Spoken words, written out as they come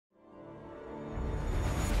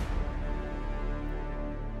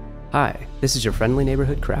Hi, this is your friendly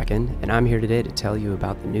neighborhood Kraken, and I'm here today to tell you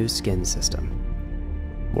about the new skin system.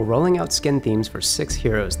 We're rolling out skin themes for 6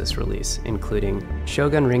 heroes this release, including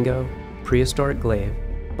Shogun Ringo, Prehistoric Glaive,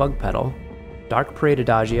 Bug Petal, Dark Parade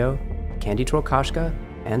Adagio, Candy Troll Kashka,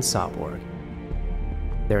 and Sawborg.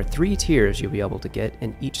 There are 3 tiers you'll be able to get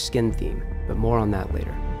in each skin theme, but more on that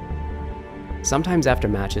later. Sometimes after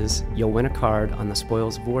matches, you'll win a card on the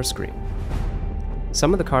Spoils Vor screen.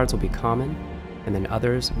 Some of the cards will be common, and then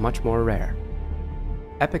others much more rare.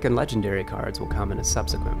 Epic and legendary cards will come in a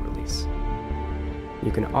subsequent release.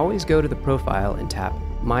 You can always go to the profile and tap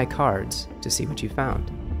My Cards to see what you found.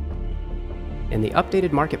 In the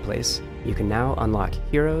updated marketplace, you can now unlock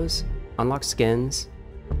heroes, unlock skins,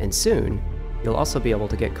 and soon, you'll also be able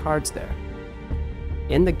to get cards there.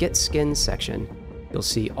 In the Get Skins section, you'll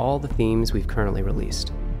see all the themes we've currently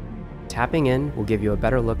released. Tapping in will give you a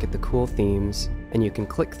better look at the cool themes, and you can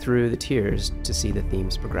click through the tiers to see the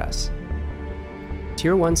themes progress.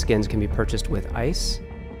 Tier 1 skins can be purchased with ice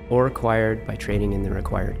or acquired by trading in the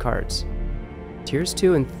required cards. Tiers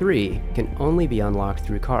 2 and 3 can only be unlocked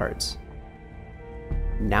through cards.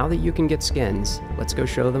 Now that you can get skins, let's go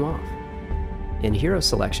show them off. In Hero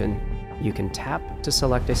Selection, you can tap to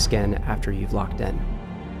select a skin after you've locked in.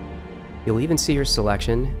 You'll even see your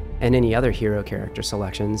selection and any other hero character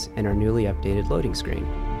selections in our newly updated loading screen.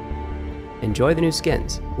 Enjoy the new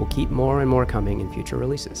skins. We'll keep more and more coming in future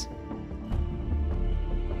releases.